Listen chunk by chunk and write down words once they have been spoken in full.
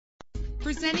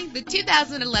Presenting the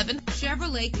 2011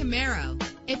 Chevrolet Camaro.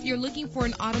 If you're looking for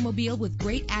an automobile with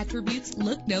great attributes,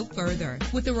 look no further.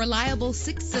 With a reliable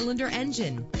 6-cylinder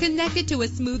engine connected to a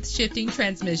smooth shifting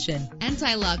transmission,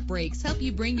 anti-lock brakes help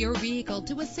you bring your vehicle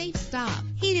to a safe stop.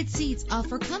 Heated seats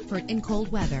offer comfort in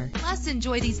cold weather. Plus,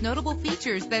 enjoy these notable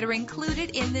features that are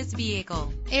included in this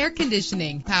vehicle: air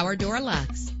conditioning, power door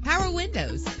locks, power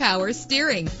windows, power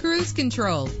steering, cruise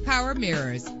control, power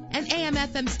mirrors, an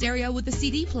AM/FM stereo with a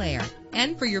CD player.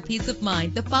 And for your peace of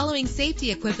mind, the following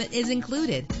safety equipment is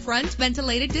included: front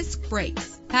ventilated disc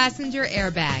brakes, passenger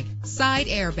airbag, side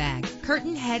airbag,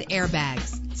 curtain head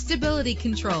airbags, stability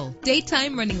control,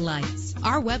 daytime running lights.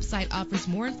 Our website offers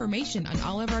more information on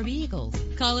all of our vehicles.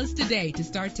 Call us today to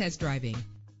start test driving.